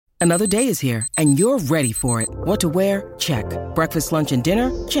Another day is here, and you're ready for it. What to wear? Check. Breakfast, lunch, and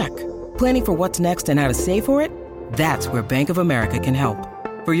dinner? Check. Planning for what's next and how to save for it? That's where Bank of America can help.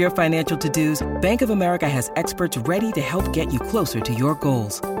 For your financial to-dos, Bank of America has experts ready to help get you closer to your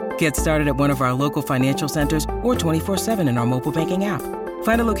goals. Get started at one of our local financial centers or 24/7 in our mobile banking app.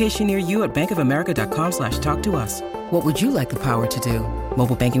 Find a location near you at bankofamerica.com/talktous. What would you like the power to do?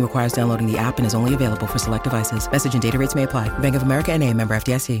 Mobile banking requires downloading the app and is only available for select devices. Message and data rates may apply. Bank of America N.A., member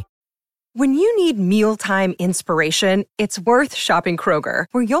FDIC. When you need mealtime inspiration, it's worth shopping Kroger,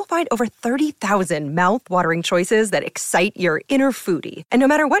 where you'll find over 30,000 mouth-watering choices that excite your inner foodie. And no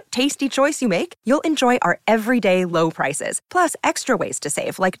matter what tasty choice you make, you'll enjoy our everyday low prices, plus extra ways to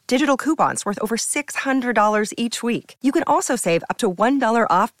save, like digital coupons worth over $600 each week. You can also save up to $1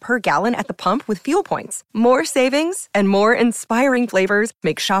 off per gallon at the pump with fuel points. More savings and more inspiring flavors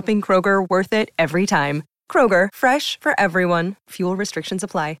make shopping Kroger worth it every time. Kroger, fresh for everyone. Fuel restrictions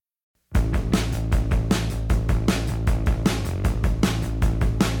apply.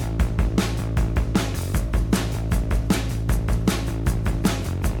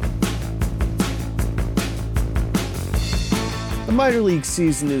 The minor league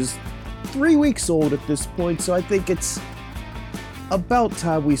season is 3 weeks old at this point, so I think it's about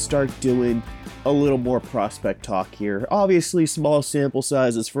time we start doing a little more prospect talk here. Obviously, small sample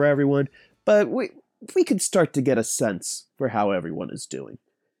sizes for everyone, but we can start to get a sense for how everyone is doing.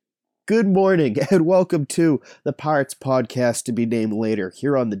 Good morning, and welcome to the Pirates podcast to be named later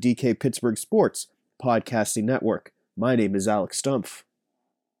here on the DK Pittsburgh Sports Podcasting Network. My name is Alex Stumpf.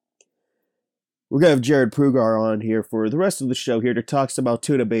 We're going to have Jared Prugar on here for the rest of the show here to talk some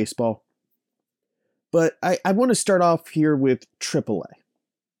Altoona baseball. But I want to start off here with AAA.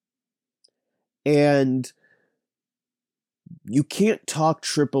 And you can't talk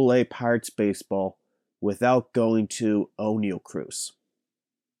AAA Pirates baseball without going to Oneil Cruz,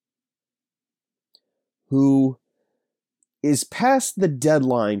 who is past the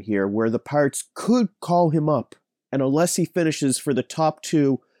deadline here where the Pirates could call him up. And unless he finishes for the top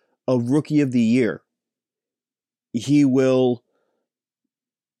two of Rookie of the Year, he will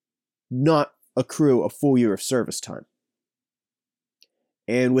not accrue a full year of service time.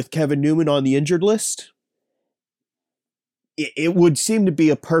 And with Kevin Newman on the injured list, it would seem to be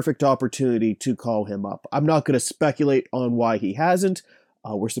a perfect opportunity to call him up. I'm not going to speculate on why he hasn't.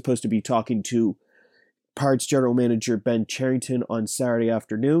 We're supposed to be talking to Pirates general manager Ben Cherington on Saturday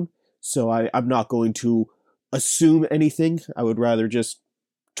afternoon, so I'm not going to assume anything. I would rather just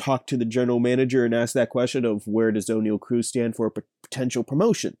talk to the general manager and ask that question of where does Oneil Cruz stand for a potential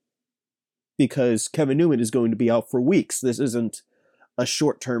promotion? Because Kevin Newman is going to be out for weeks. This isn't a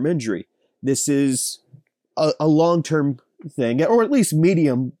short-term injury. This is a long-term thing, or at least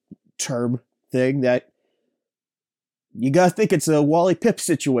medium-term thing that you got to think it's a Wally Pipp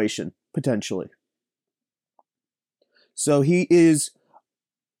situation, potentially. So he is,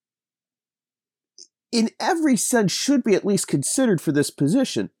 in every sense, should be at least considered for this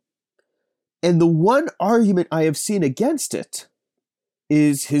position. And the one argument I have seen against it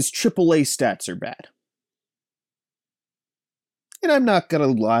is his AAA stats are bad. And I'm not going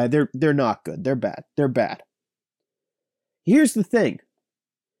to lie, they're not good. They're bad. They're bad. Here's the thing.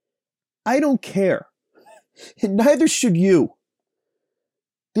 I don't care. And neither should you.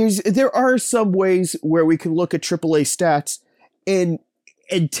 There are some ways where we can look at AAA stats and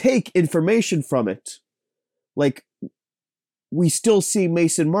take information from it. Like, we still see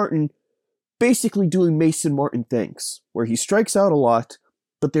Mason Martin basically doing Mason Martin things, where he strikes out a lot,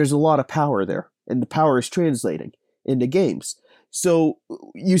 but there's a lot of power there, and the power is translating into games. So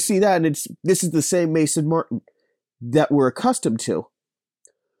you see that, and this is the same Mason Martin that we're accustomed to.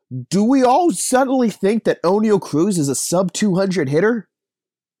 Do we all suddenly think that Oneil Cruz is a sub-200 hitter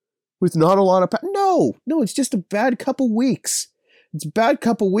with not a lot of power? No, it's just a bad couple weeks. It's a bad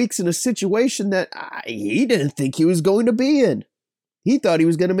couple weeks in a situation that he didn't think he was going to be in. He thought he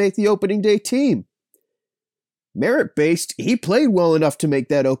was going to make the opening day team. Merit-based, he played well enough to make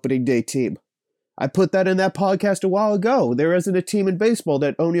that opening day team. I put that in that podcast a while ago. There isn't a team in baseball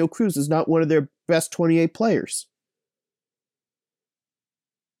that Oneil Cruz is not one of their best 28 players.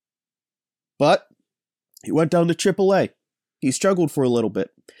 But he went down to AAA. He struggled for a little bit.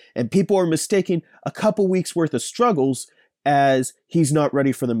 And people are mistaking a couple weeks worth of struggles as he's not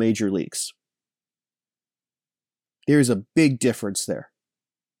ready for the major leagues. There's a big difference there.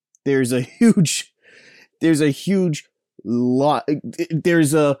 There's a huge lot.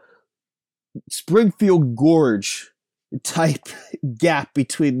 There's a Springfield Gorge type gap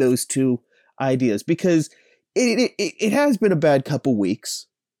between those two ideas, because it has been a bad couple weeks.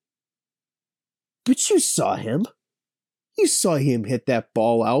 But you saw him. You saw him hit that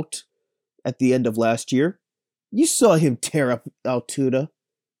ball out at the end of last year. You saw him tear up Altoona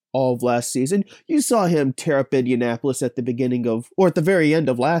all of last season. You saw him tear up Indianapolis at the beginning of, or at the very end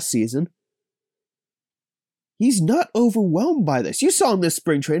of last season. He's not overwhelmed by this. You saw him this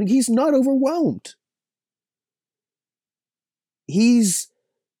spring training. He's not overwhelmed. He's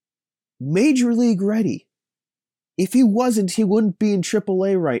major league ready. If he wasn't, he wouldn't be in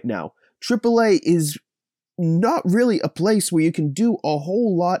AAA right now. AAA is not really a place where you can do a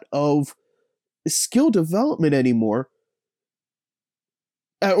whole lot of skill development anymore.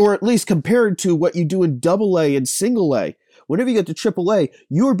 Or at least compared to what you do in AA and single A. Whenever you get to AAA,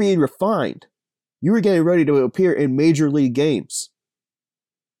 you are being refined. You were getting ready to appear in major league games.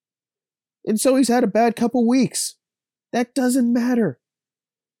 And so he's had a bad couple weeks. That doesn't matter.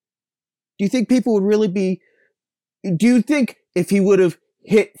 Do you think people would really be... Do you think if he would have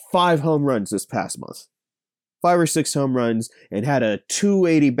hit 5 home runs this past month, 5 or 6 home runs, and had a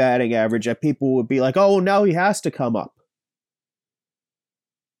 280 batting average, that people would be like, oh, now he has to come up?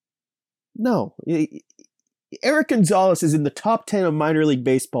 No. Eric Gonzalez is in the top 10 of minor league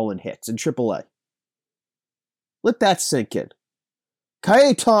baseball in hits in AAA. Let that sink in.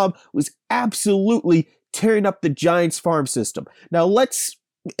 Ka'ai Tom was absolutely tearing up the Giants farm system. Now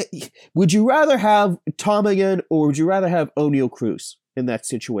would you rather have Tom again, or would you rather have O'Neal Cruz in that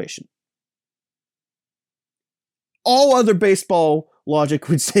situation? All other baseball logic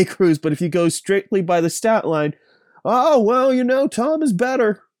would say Cruz, but if you go strictly by the stat line, oh, well, Tom is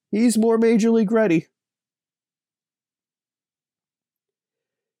better. He's more major league ready.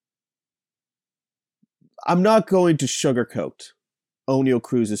 I'm not going to sugarcoat O'Neal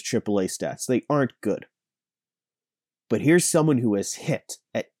Cruz's AAA stats. They aren't good. But here's someone who has hit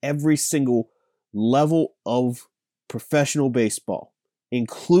at every single level of professional baseball,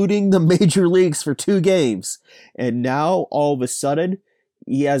 including the major leagues for 2 games. And now, all of a sudden,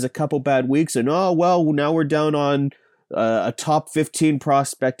 he has a couple bad weeks, and now we're down on a top 15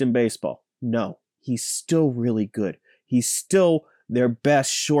 prospect in baseball. No, he's still really good. He's still their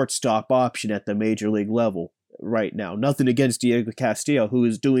best shortstop option at the major league level right now. Nothing against Diego Castillo, who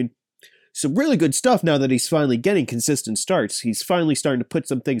is doing some really good stuff now that he's finally getting consistent starts. He's finally starting to put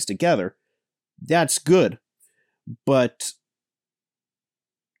some things together. That's good. But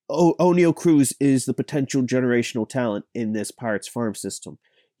O'Neal Cruz is the potential generational talent in this Pirates farm system.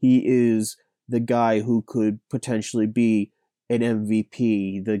 He is the guy who could potentially be an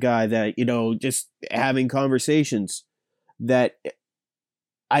MVP, the guy that, just having conversations that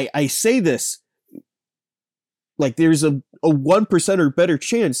I say this like there's a 1% or better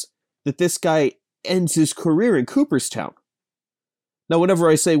chance that this guy ends his career in Cooperstown. Now, whenever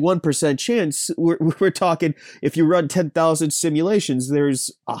I say 1% chance, we're talking, if you run 10,000 simulations,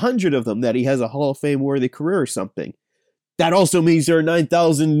 there's 100 of them that he has a Hall of Fame worthy career or something. That also means there are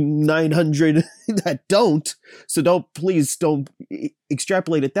 9,900 that don't. So please don't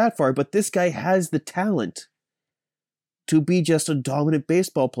extrapolate it that far. But this guy has the talent to be just a dominant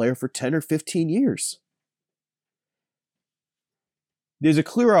baseball player for 10 or 15 years. There's a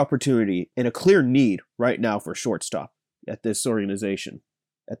clear opportunity and a clear need right now for shortstop at this organization,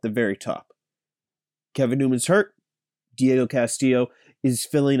 at the very top. Kevin Newman's hurt. Diego Castillo is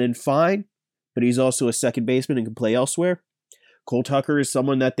filling in fine, but he's also a second baseman and can play elsewhere. Cole Tucker is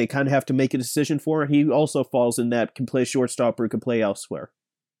someone that they kind of have to make a decision for. He also falls in that can play shortstop or can play elsewhere.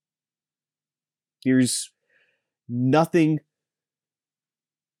 There's nothing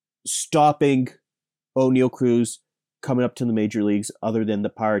stopping O'Neal Cruz coming up to the major leagues other than the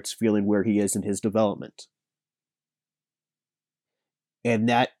Pirates feeling where he is in his development. And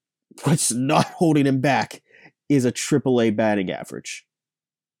that, what's not holding him back, is a AAA batting average.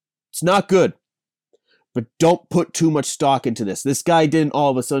 It's not good, but don't put too much stock into this. This guy didn't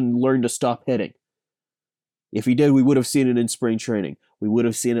all of a sudden learn to stop hitting. If he did, we would have seen it in spring training. We would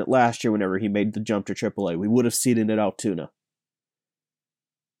have seen it last year whenever he made the jump to AAA. We would have seen it at Altoona.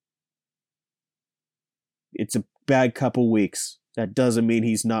 It's a bad couple weeks. That doesn't mean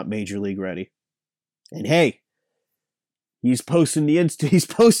he's not major league ready. And hey, he's posting to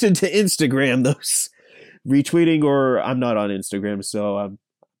Instagram those retweeting, or I'm not on Instagram, so I'm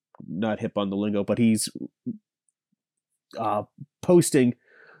not hip on the lingo, but he's posting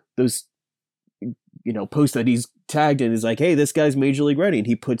those, posts that he's tagged in is like, hey, this guy's major league ready, and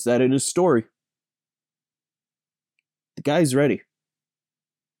he puts that in his story. The guy's ready.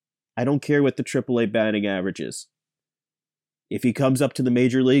 I don't care what the AAA batting average is. If he comes up to the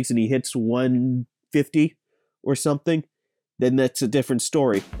major leagues and he hits 150 or something, then that's a different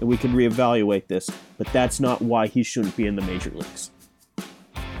story, and we can reevaluate this. But that's not why he shouldn't be in the major leagues.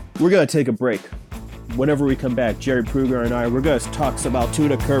 We're going to take a break. whenever we come back, Jared Pruger and we're going to talk some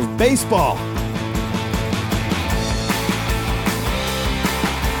Altoona Curve baseball.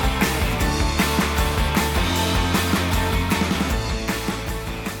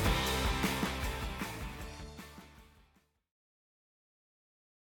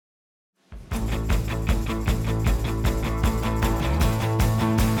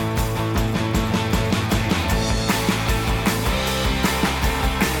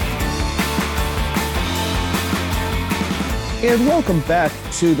 And welcome back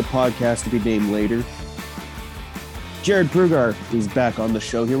to the podcast to be named later. Jared Prugar is back on the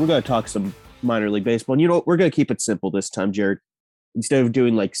show here. We're going to talk some minor league baseball. And you know what? We're going to keep it simple this time, Jared. Instead of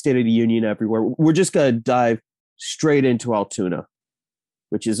doing like State of the Union everywhere, we're just going to dive straight into Altoona,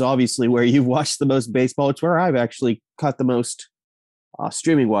 which is obviously where you've watched the most baseball. It's where I've actually caught the most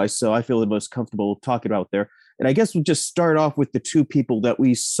streaming-wise, so I feel the most comfortable talking about there. And I guess we'll just start off with the two people that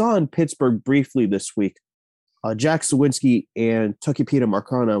we saw in Pittsburgh briefly this week. Jack Suwinski and Tucupita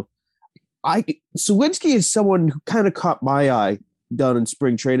Marcano. Suwinski is someone who kind of caught my eye down in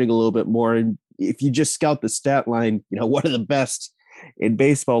spring training a little bit more. And if you just scout the stat line, one of the best in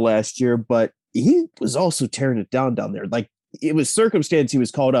baseball last year, but he was also tearing it down there. Like, it was circumstance he was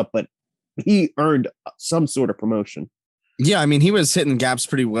called up, but he earned some sort of promotion. Yeah, I mean, he was hitting gaps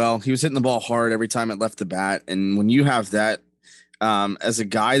pretty well. He was hitting the ball hard every time it left the bat. And when you have that as a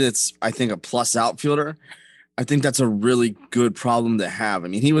guy that's, I think, a plus outfielder, I think that's a really good problem to have. I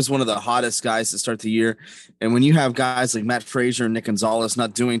mean, he was one of the hottest guys to start the year. And when you have guys like Matt Frazier and Nick Gonzalez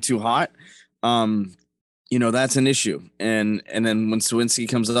not doing too hot, that's an issue. And then when Suwinski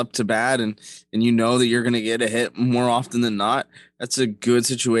comes up to bat and you know that you're going to get a hit more often than not, that's a good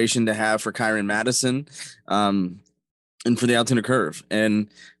situation to have for Kyron Madison and for the Altoona Curve. And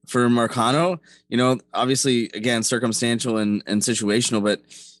for Marcano, obviously, again, circumstantial and situational, but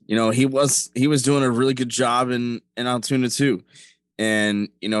he was doing a really good job in Altoona too. And,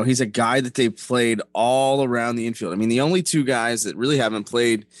 he's a guy that they played all around the infield. I mean, the only two guys that really haven't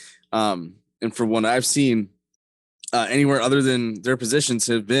played, and for what I've seen anywhere other than their positions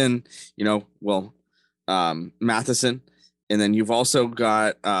have been, Matheson. And then you've also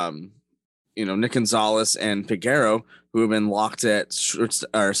got, Nick Gonzalez and Peguero, who have been locked at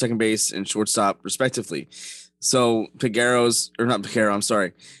second base and shortstop respectively. So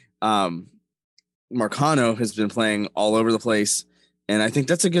Marcano has been playing all over the place. And I think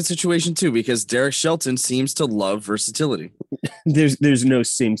that's a good situation too, because Derek Shelton seems to love versatility. There's no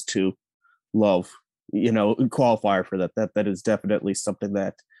seems to love, qualifier for that. That is definitely something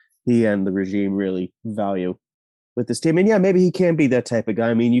that he and the regime really value with this team. And yeah, maybe he can be that type of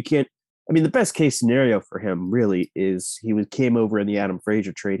guy. I mean, the best case scenario for him really is came over in the Adam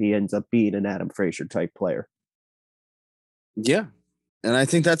Frazier trade. He ends up being an Adam Frazier type player. Yeah. And I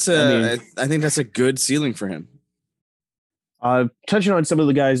think that's a good ceiling for him. Touching on some of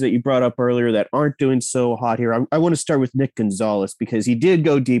the guys that you brought up earlier that aren't doing so hot here, I want to start with Nick Gonzalez, because he did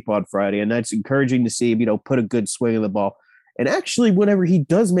go deep on Friday, and that's encouraging to see him, put a good swing of the ball. And actually, whenever he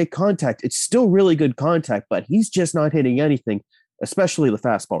does make contact, it's still really good contact, but he's just not hitting anything, especially the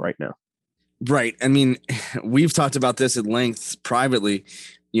fastball right now. Right. I mean, we've talked about this at length privately.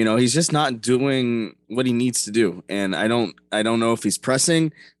 He's just not doing what he needs to do. And I don't know if he's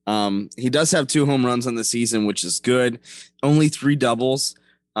pressing. He does have 2 home runs on the season, which is good. Only 3 doubles.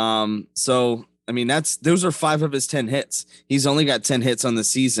 So, I mean, those are 5 of his 10 hits. He's only got 10 hits on the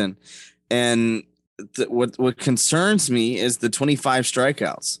season. And what concerns me is the 25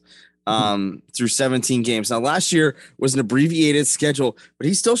 strikeouts through 17 games. Now, last year was an abbreviated schedule, but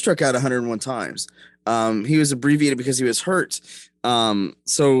he still struck out 101 times. He was abbreviated because he was hurt.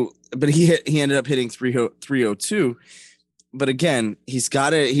 But he ended up hitting 302. But again, he's got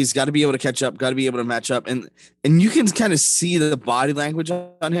to be able to catch up, got to be able to match up. And you can kind of see the body language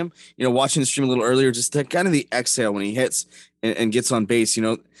on him, watching the stream a little earlier, just that kind of the exhale when he hits and gets on base.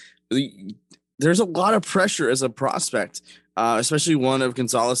 There's a lot of pressure as a prospect, especially one of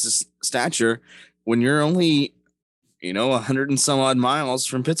Gonzalez's stature, when you're only, 100 and some odd miles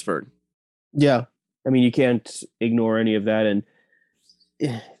from Pittsburgh. Yeah. I mean, you can't ignore any of that. And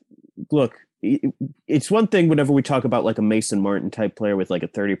look, it's one thing whenever we talk about like a Mason Martin type player with like a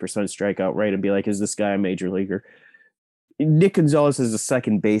 30% strikeout rate and be like, is this guy a major leaguer? Nick Gonzalez as a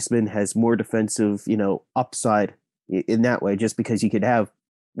second baseman has more defensive, upside in that way, just because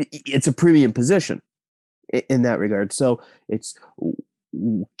it's a premium position in that regard. So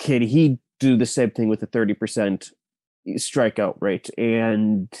can he do the same thing with a 30% strikeout rate?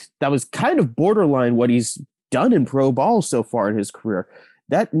 And that was kind of borderline what he's done in pro ball so far in his career.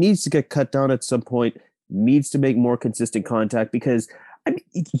 That needs to get cut down at some point, needs to make more consistent contact, because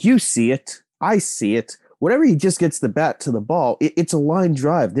you see it. I see it. Whenever he just gets the bat to the ball, it's a line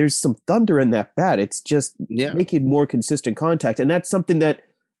drive. There's some thunder in that bat. It's just making more consistent contact. And that's something that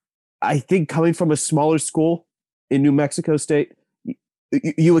I think coming from a smaller school in New Mexico State,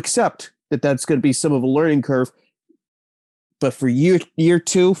 you accept that that's going to be some of a learning curve. But for year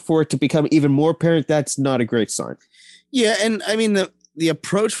two, for it to become even more apparent, that's not a great sign. Yeah, and I mean the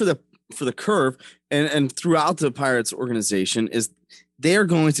approach for the curve and throughout the Pirates organization is they're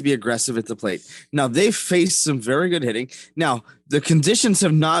going to be aggressive at the plate. Now, they've faced some very good hitting. Now, the conditions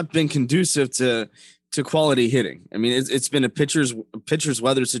have not been conducive to quality hitting. I mean, it's been a pitcher's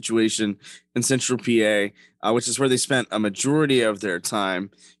weather situation in Central PA, which is where they spent a majority of their time,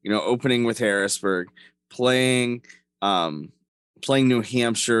 opening with Harrisburg, playing New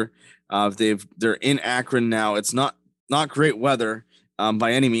Hampshire. They're in Akron now. It's not great weather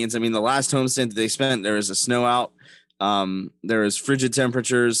by any means. I mean, the last homestand that they spent, there was a snow out. There is frigid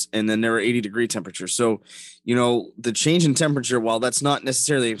temperatures, and then there were 80-degree temperatures. So, the change in temperature, while that's not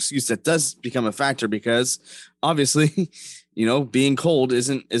necessarily an excuse, that does become a factor because obviously, being cold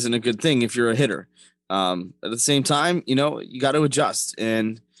isn't a good thing if you're a hitter. At the same time, you got to adjust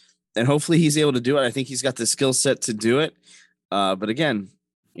and hopefully he's able to do it. I think he's got the skill set to do it. But again,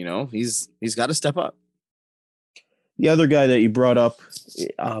 he's got to step up. The other guy that you brought up,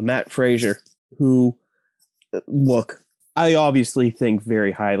 Matt Frazier, who, look, I obviously think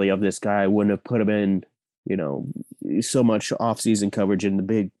very highly of this guy. I wouldn't have put him in, so much offseason coverage in the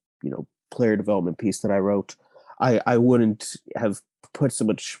big, player development piece that I wrote. I wouldn't have put so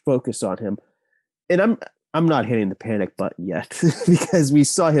much focus on him. And I'm not hitting the panic button yet because we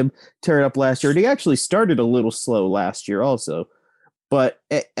saw him tear it up last year. And he actually started a little slow last year also. But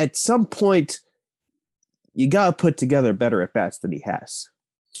at some point, you got to put together better at-bats than he has.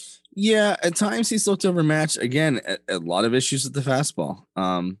 Yeah, at times he's looked overmatched. Again, a lot of issues with the fastball.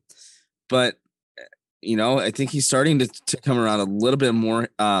 But, I think he's starting to come around a little bit more.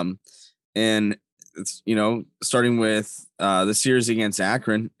 And, it's, starting with the series against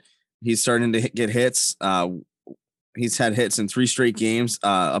Akron, he's starting to get hits. He's had hits in 3 straight games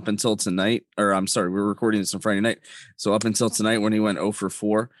up until tonight. Or I'm sorry, we're recording this on Friday night. So up until tonight when he went 0 for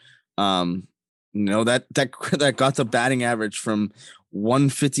 4. That got the batting average from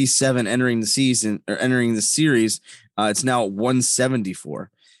 157 entering the season or entering the series. It's now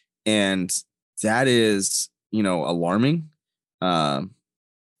 174. And that is, alarming. And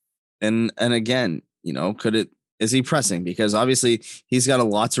again, is he pressing? Because obviously he's got a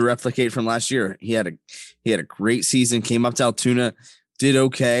lot to replicate from last year. He had a great season, came up to Altoona, did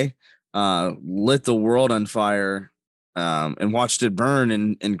okay, lit the world on fire, and watched it burn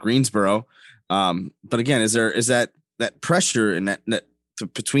in Greensboro. But again, is that pressure and that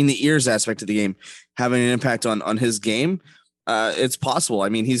between the ears aspect of the game having an impact on his game? It's possible. I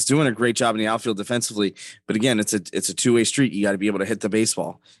mean, he's doing a great job in the outfield defensively, but again, it's a two-way street. You got to be able to hit the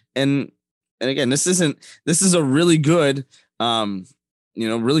baseball. And again, this is a really good,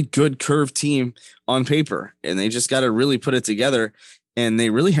 really good curve team on paper, and they just got to really put it together, and they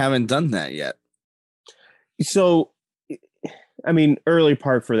really haven't done that yet. So, I mean, early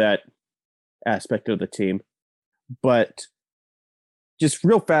part for that aspect of the team, but just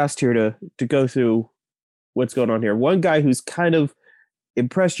real fast here to go through what's going on here. One guy who's kind of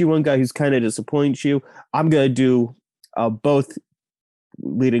impressed you, one guy who's kind of disappointed you. I'm going to do both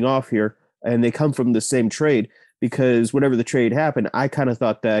leading off here, and they come from the same trade because whenever the trade happened, I kind of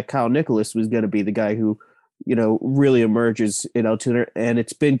thought that Kyle Nicholas was going to be the guy who, really emerges in Altoona, and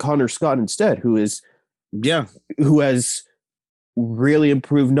it's been Connor Scott instead, who has really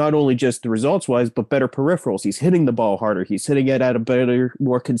improved not only just the results wise, but better peripherals. He's hitting the ball harder. He's hitting it at a better,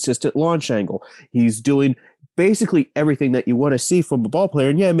 more consistent launch angle. He's doing basically everything that you want to see from a ball player.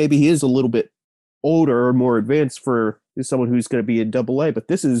 And yeah, maybe he is a little bit older or more advanced for someone who's going to be in AA, but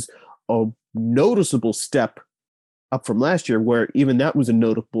this is a noticeable step up from last year, where even that was a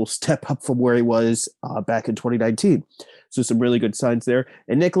notable step up from where he was back in 2019. So some really good signs there.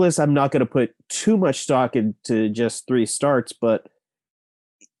 And Nicholas, I'm not going to put too much stock into just 3 starts, but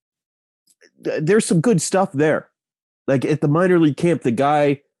there's some good stuff there. Like at the minor league camp,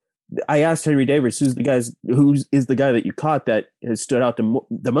 I asked Henry Davis, who is the guy that you caught that has stood out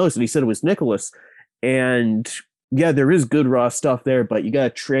the most? And he said it was Nicholas. And yeah, there is good raw stuff there, but you got to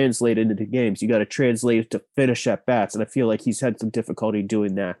translate it into games. You got to translate it to finish at bats. And I feel like he's had some difficulty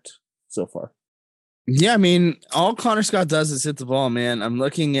doing that so far. Yeah, I mean, all Connor Scott does is hit the ball, man. I'm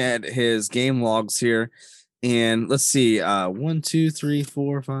looking at his game logs here, and let's see. 1, 2, 3,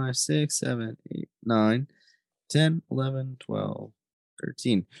 4, 5, 6, 7, 8, 9, 10, 11, 12,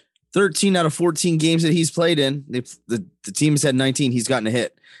 13. 13 out of 14 games that he's played in. The team has had 19. He's gotten a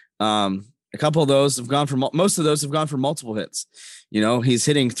hit. A couple of those have gone for most of those have gone for multiple hits. He's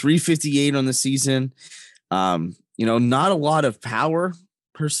hitting 358 on the season. Not a lot of power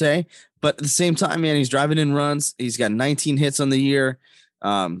per se, but at the same time, man, he's driving in runs. He's got 19 hits on the year.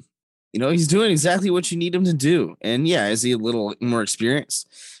 He's doing exactly what you need him to do. And yeah, is he a little more experienced?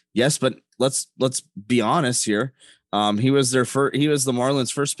 Yes, but let's be honest here. He was the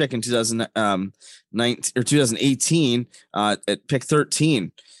Marlins' first pick in 2019 or 2018 at pick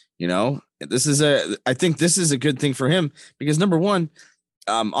 13. I think this is a good thing for him because number one,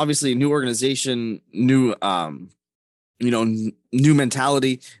 obviously new organization, new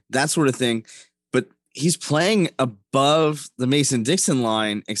mentality, that sort of thing. But he's playing above the Mason-Dixon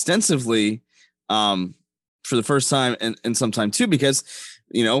line extensively for the first time and some time too, because,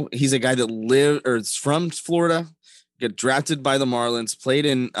 he's a guy that is from Florida, get drafted by the Marlins, played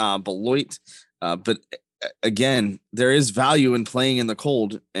in Beloit. But again, there is value in playing in the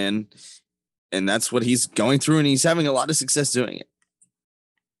cold, and that's what he's going through, and he's having a lot of success doing it.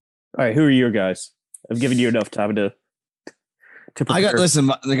 All right, who are your guys? I've given you enough time to prepare.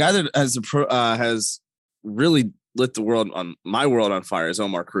 The guy that has really lit my world on fire is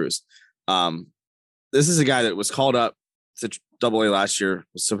Omar Cruz. This is a guy that was called up to Double-A last year,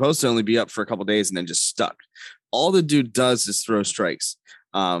 was supposed to only be up for a couple days and then just stuck. All the dude does is throw strikes.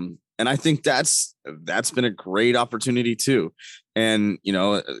 And I think that's been a great opportunity too. And,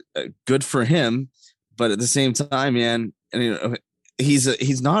 good for him, but at the same time, man, and,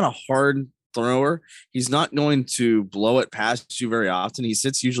 he's not a hard thrower. He's not going to blow it past you very often. He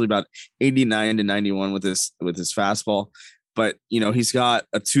sits usually about 89 to 91 with his fastball, but he's got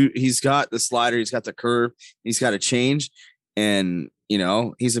the slider, he's got the curve, he's got a change. And,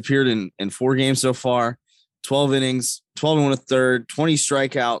 he's appeared in 4 games so far, 12 innings, 12 and 1/3, 20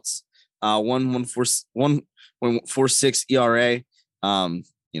 strikeouts, 1.46 ERA.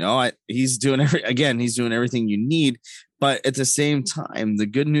 He's doing everything you need. But at the same time, the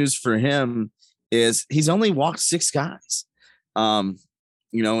good news for him is he's only walked 6 guys. In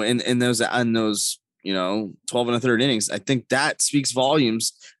those 12 and 1/3 innings. I think that speaks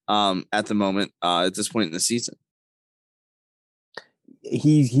volumes at the moment, at this point in the season.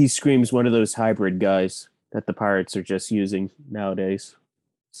 He screams one of those hybrid guys that the Pirates are just using nowadays.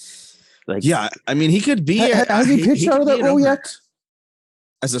 Like, yeah, I mean, he could be. Has he pitched out of that role yet?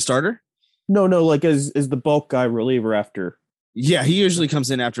 As a starter? No, like as the bulk guy reliever after. Yeah, he usually comes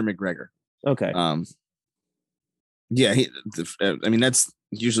in after McGregor. Okay. Yeah, that's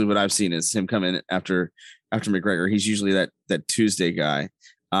usually what I've seen is him come in after McGregor. He's usually that Tuesday guy.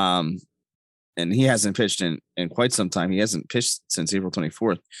 And he hasn't pitched in quite some time. He hasn't pitched since April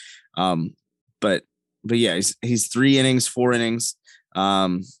 24th. But yeah, he's 3 innings, 4 innings,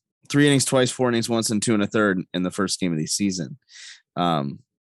 3 innings twice, 4 innings once, and 2 1/3 in the first game of the season.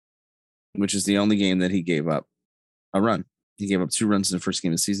 Which is the only game that he gave up a run. He gave up 2 runs in the first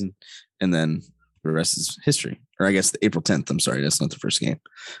game of the season, and then the rest is history. Or I guess April 10th. I'm sorry, that's not the first game.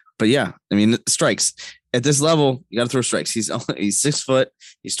 But yeah, I mean, strikes at this level, you got to throw strikes. He's 6 foot.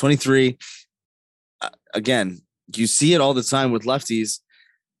 He's 23. Again, you see it all the time with lefties.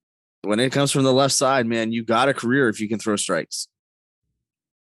 When it comes from the left side, man, you got a career if you can throw strikes.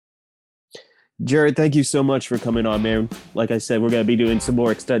 Jared, thank you so much for coming on, man. Like I said, we're going to be doing some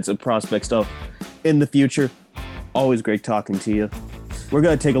more extensive prospect stuff in the future. Always great talking to you. We're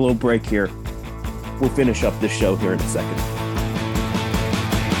going to take a little break here. We'll finish up this show here in a second.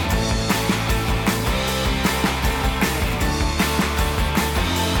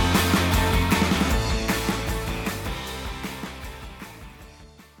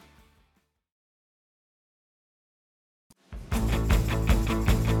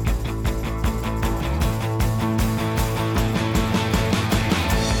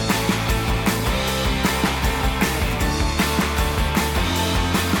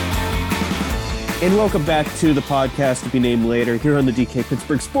 And welcome back to the podcast to be named later here on the DK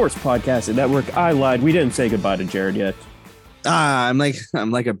Pittsburgh Sports Podcast and Network. I lied. We didn't say goodbye to Jared yet. I'm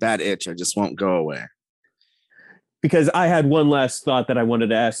like a bad itch. I just won't go away. Because I had one last thought that I wanted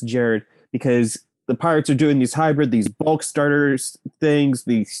to ask Jared, because the Pirates are doing these hybrid, these bulk starters things,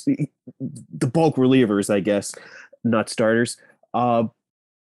 the bulk relievers, I guess, not starters.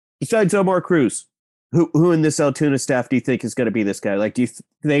 Besides Omar Cruz, who in this Altoona staff do you think is going to be this guy? Like, do you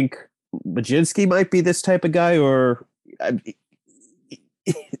think Majinski might be this type of guy, or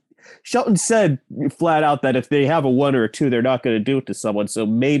Shelton said flat out that if they have a 1 or a 2, they're not going to do it to someone. So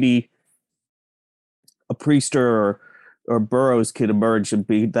maybe a Priester or Burrows could emerge and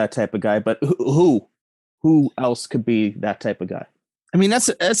be that type of guy. But who else could be that type of guy? I mean,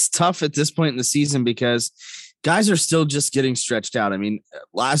 that's tough at this point in the season because guys are still just getting stretched out. I mean,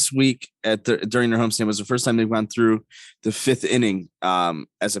 last week during their homestand was the first time they've gone through the 5th inning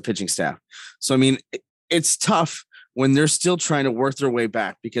as a pitching staff. So, I mean, it's tough when they're still trying to work their way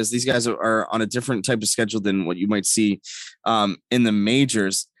back because these guys are on a different type of schedule than what you might see in the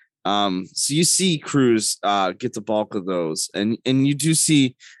majors. So you see Cruz get the bulk of those, and you do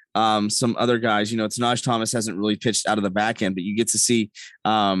see some other guys. Tanaj Thomas hasn't really pitched out of the back end, but you get to see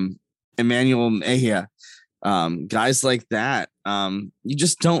Emmanuel Mejia, guys like that. You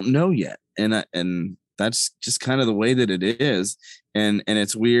just don't know yet, and that's just kind of the way that it is, and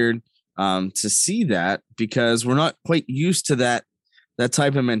it's weird to see that because we're not quite used to that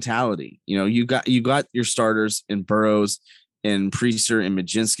type of mentality. You got your starters in Burrows and Priester and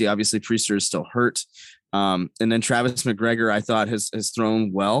Majinski. Obviously, Priester is still hurt. And then Travis McGregor, I thought has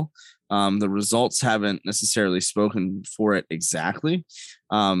thrown well. The results haven't necessarily spoken for it exactly.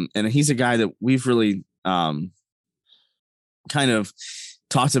 And he's a guy that we've really kind of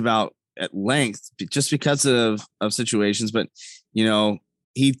talked about at length just because of situations. But,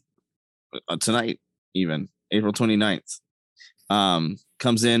 he tonight, even April 29th,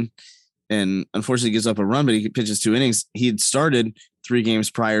 comes in and unfortunately gives up a run, but he pitches 2 innings. He had started 3 games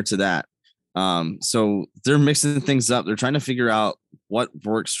prior to that. So they're mixing things up. They're trying to figure out what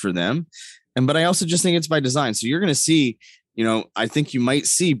works for them. But I also just think it's by design. So you're going to see, I think you might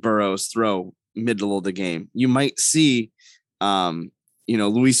see Burrows throw middle of the game. You might see,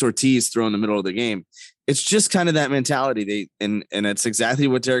 Luis Ortiz throw in the middle of the game. It's just kind of that mentality. And it's exactly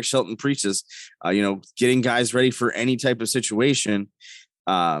what Derek Shelton preaches, getting guys ready for any type of situation.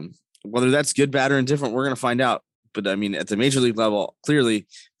 Whether that's good, bad, or indifferent, we're going to find out. But I mean, at the major league level, clearly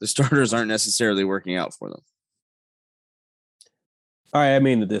the starters aren't necessarily working out for them. All right, I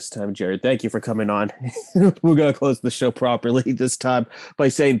mean it this time, Jared. Thank you for coming on. We're going to close the show properly this time by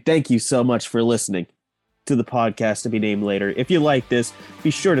saying thank you so much for listening to the podcast to be named later. If you like this, be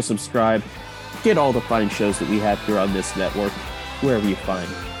sure to subscribe. Get all the fine shows that we have here on this network, wherever you find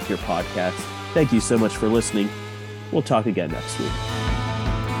your podcast. Thank you so much for listening. We'll talk again next week.